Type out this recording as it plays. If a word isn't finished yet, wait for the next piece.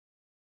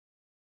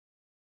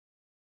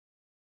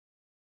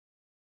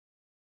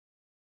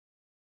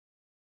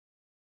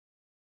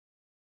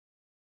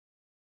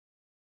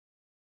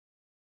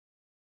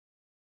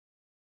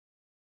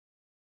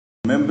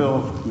member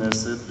of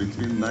Knesset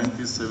between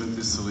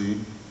 1973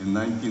 and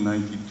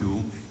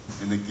 1992,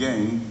 and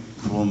again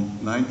from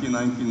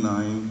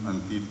 1999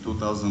 until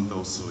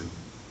 2003.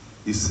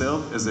 He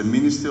served as a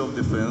Minister of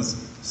Defense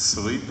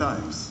 3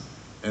 times,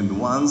 and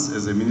once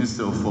as a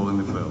Minister of Foreign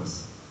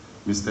Affairs.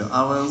 Mr.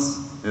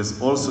 ARENS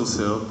has also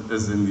served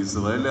as an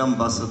Israeli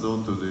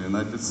ambassador to the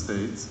United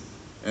States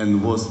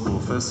and was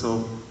professor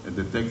at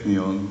the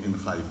Technion in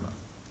Haifa.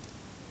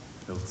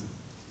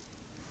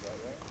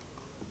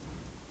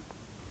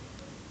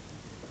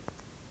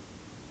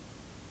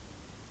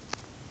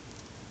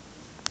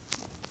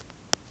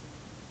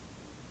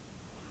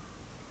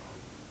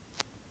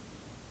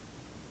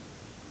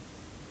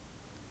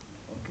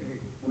 Okay,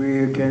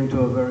 we came to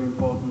a very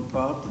important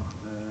part.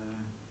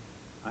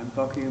 I'm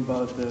talking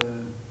about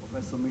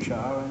Professor Moshe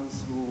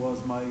ARENS, who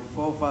was my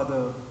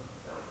forefather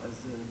as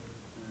an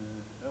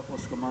Air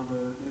Force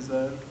commander in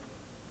Israel.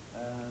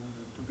 And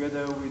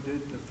together we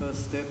did the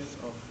first steps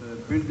of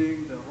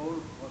building the whole,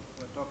 what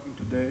we're talking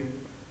today,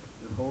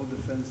 the whole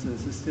defense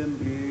system.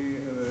 He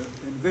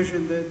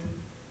envisioned it.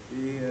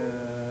 He,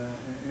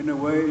 in a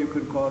way, you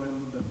could call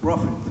him the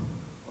prophet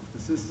of the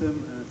system,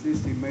 and at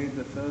least he made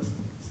the first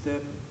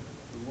step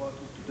to what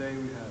today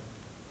we have.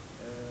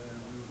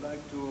 We would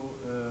like to,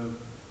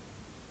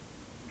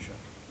 Misha,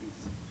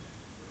 please.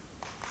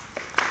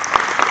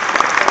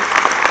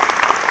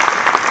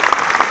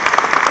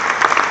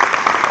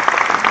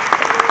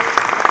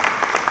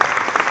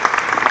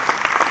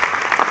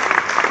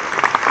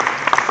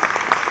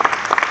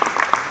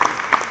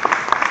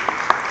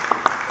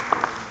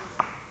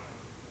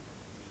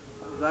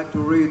 I'd like to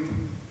read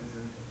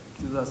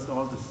to us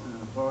all the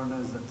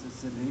foreigners that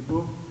it's in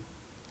Hebrew.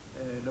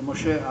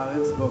 למשה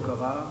ארנס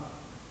בהוקרה,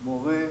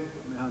 מורה,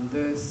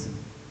 מהנדס,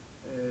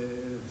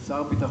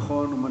 שר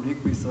ביטחון ומנהיג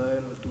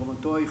בישראל, על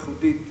תרומתו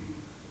הייחודית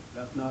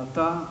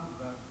להתנעתה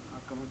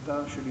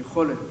והקמתה של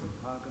יכולת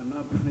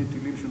ההגנה בפני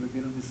טילים של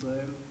מדינת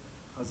ישראל,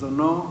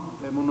 חזונו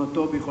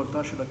ואמונתו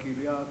ביכולתה של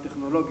הקהילה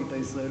הטכנולוגית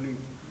הישראלית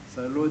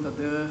סללו את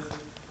הדרך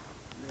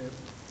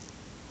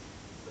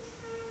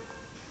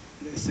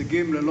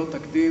להישגים ללא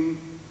תקדים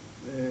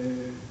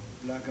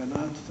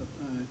להגנת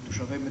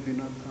תושבי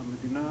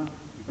המדינה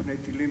מפני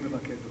טילים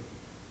ורקטות.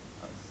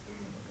 אז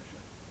בבקשה.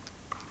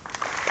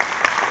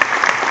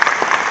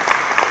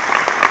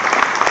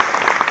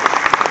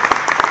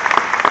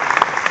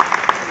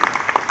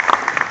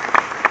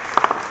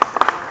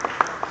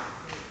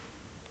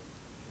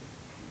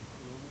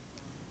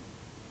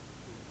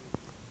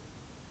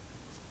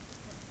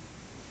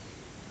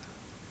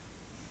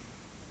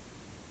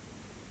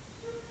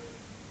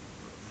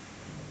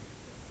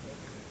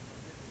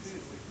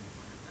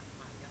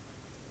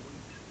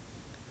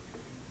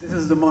 This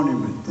is the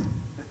monument.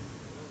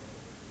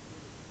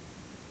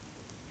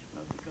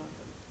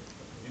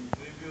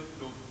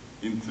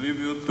 In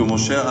tribute to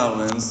Moshe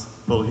ARENS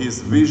for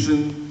his vision,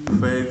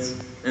 faith,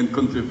 and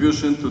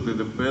contribution to the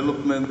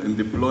development and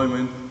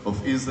deployment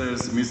of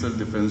Israel's Missile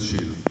Defense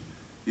Shield,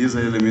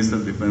 Israeli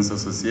Missile Defense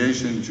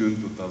Association, June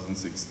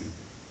 2016.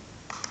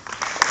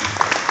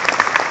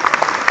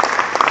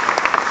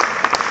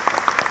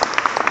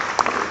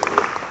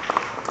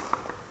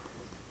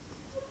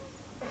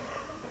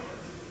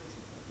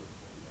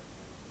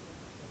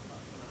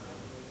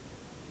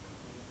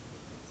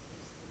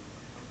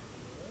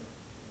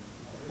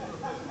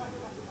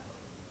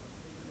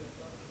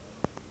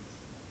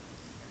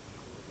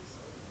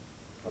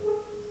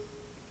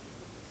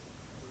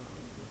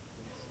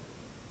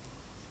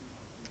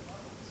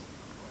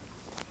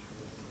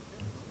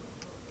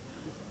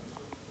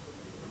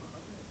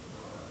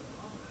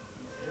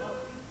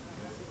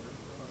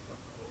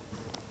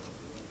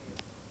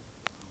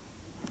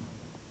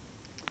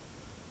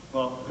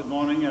 Well, good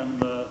morning,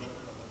 and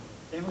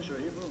English or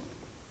Hebrew?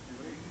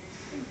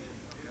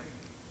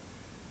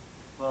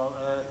 Well,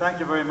 thank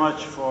you very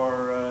much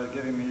for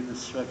giving me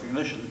this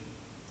recognition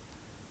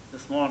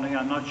this morning.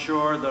 I'm not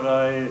sure that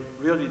I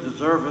really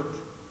deserve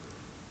it,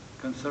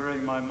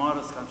 considering my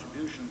modest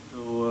contribution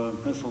to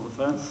missile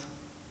defense.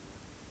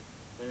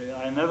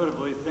 I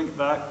inevitably think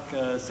back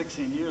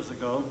 16 years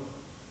ago,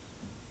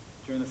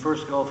 during the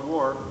first Gulf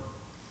War,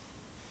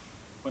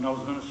 when I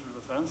was Minister of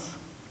Defense.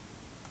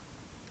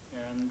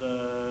 And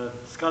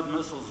Scud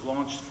missiles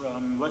launched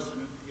from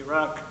western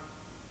Iraq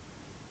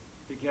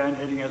began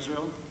hitting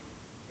Israel.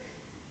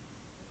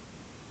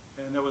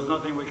 And there was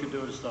nothing we could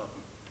do to stop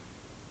them.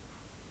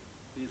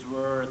 These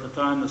were, at the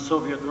time, the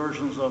Soviet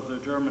versions of the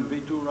German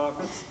V-2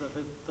 rockets that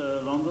hit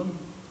London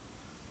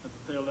at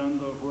the tail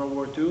end of World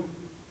War II.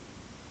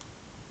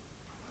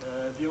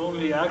 The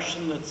only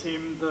action that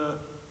seemed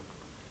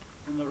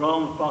in the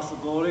realm of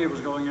possibility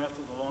was going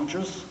after the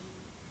launchers.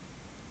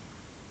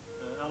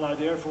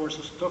 Allied air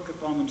forces took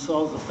upon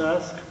themselves the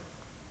task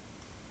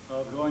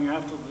of going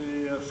after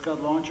the Scud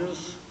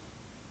launchers,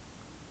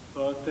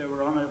 but they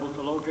were unable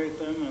to locate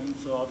them, and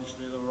so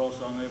obviously they were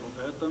also unable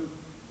to hit them.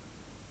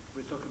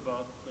 We took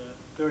about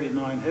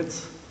 39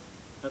 hits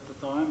at the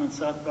time and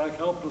sat back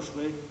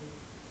helplessly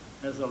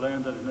as they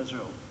landed in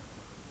Israel.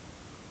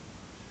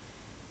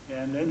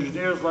 And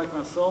engineers like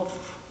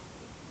myself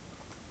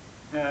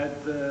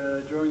had,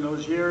 during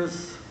those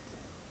years,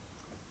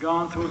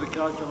 gone through the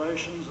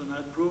calculations and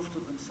had proved to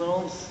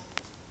themselves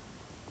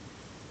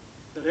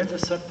that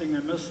intercepting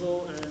a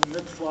missile in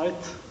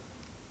mid-flight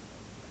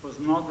was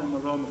not in the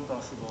realm of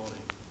possibility.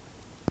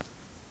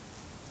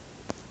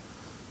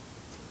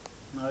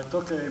 Now, I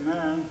took a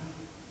man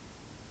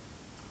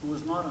who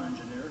was not an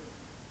engineer,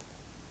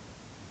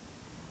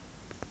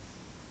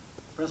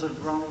 President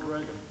Ronald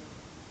Reagan,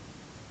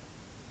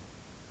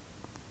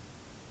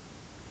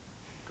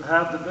 to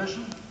have the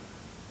vision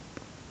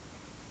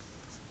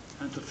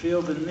and to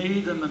feel the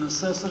need and the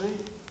necessity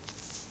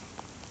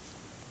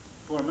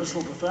for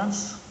missile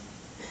defense,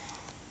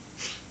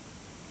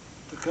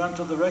 to come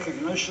to the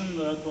recognition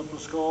that what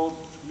was called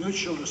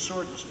mutual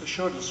assured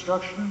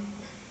destruction,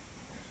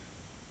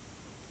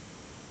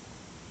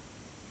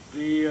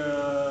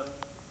 the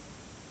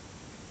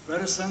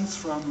reticence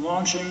from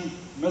launching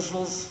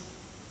missiles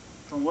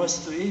from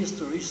west to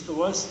east or east to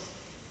west,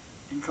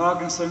 in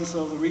cognizance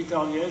of the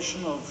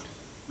retaliation of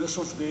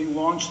missiles being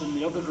launched in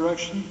the other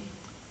direction,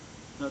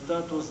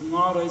 that was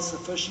not a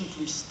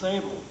sufficiently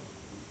stable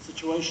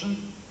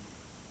situation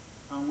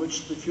on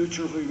which the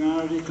future of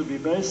humanity could be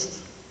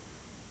based.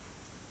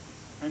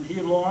 And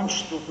he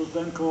launched what was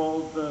then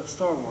called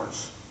Star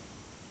Wars.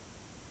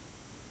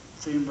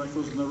 It seemed like it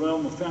was in the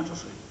realm of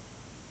fantasy.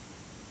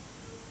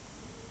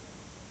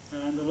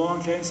 And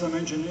along came some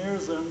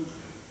engineers and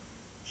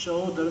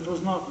showed that it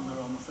was not in the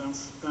realm of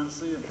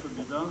fantasy and could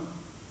be done.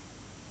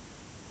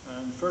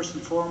 And first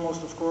and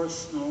foremost, of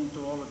course, known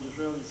to all of the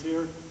Israelis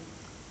here,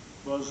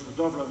 was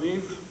Dov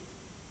Raviv,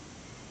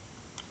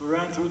 who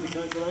ran through the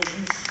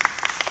calculations.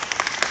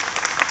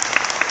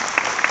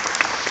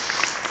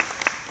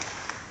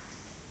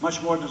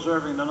 Much more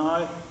deserving than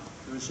I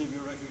to receive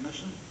your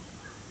recognition.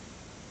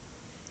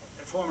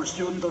 A former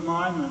student of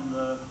mine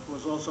and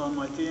was also on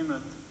my team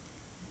at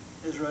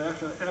Israel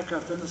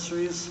Aircraft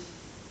Industries,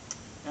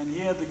 and he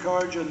had the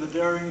courage and the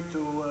daring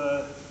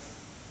to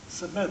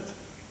submit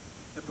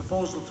a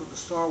proposal to the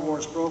Star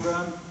Wars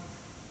program,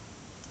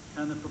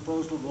 and the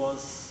proposal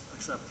was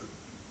accepted.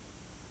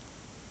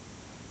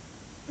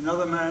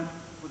 Another man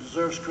who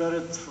deserves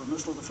credit for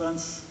missile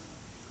defense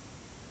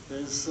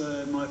is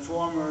my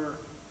former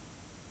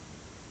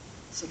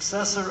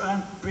successor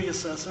and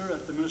predecessor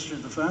at the Ministry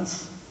of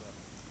Defense,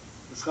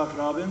 Yitzhak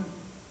Rabin,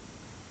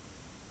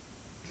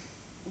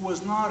 who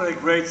was not a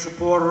great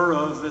supporter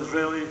of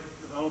Israeli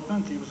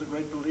development. He was a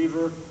great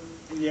believer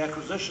in the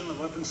acquisition of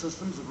weapon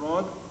systems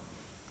abroad.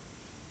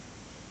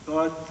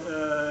 But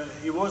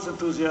he was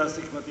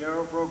enthusiastic about the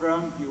Arrow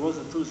program. He was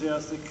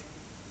enthusiastic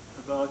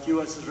about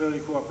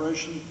U.S.-Israeli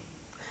cooperation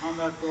on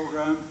that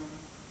program.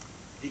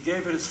 He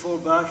gave it his full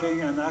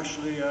backing, and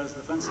actually, as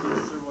defense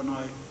minister, when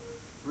I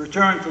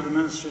returned to the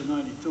ministry in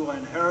 '92, I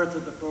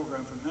inherited the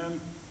program from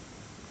him.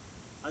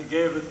 I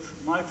gave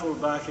it my full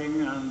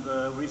backing,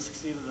 and we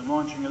succeeded in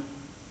launching it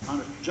on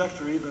a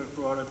trajectory that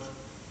brought it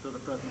to the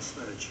present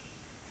stage.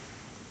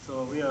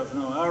 So we have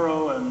now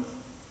Arrow and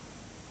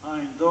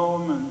Iron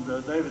Dome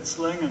and David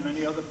Sling and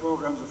many other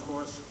programs, of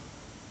course,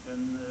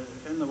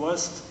 in the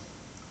West.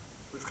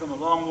 We've come a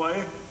long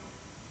way,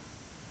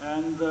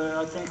 and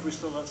I think we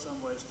still have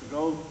some ways to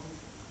go.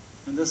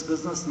 In this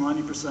business,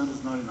 90%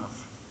 is not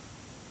enough.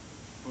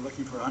 We're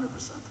looking for 100%.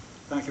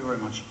 Thank you very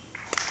much.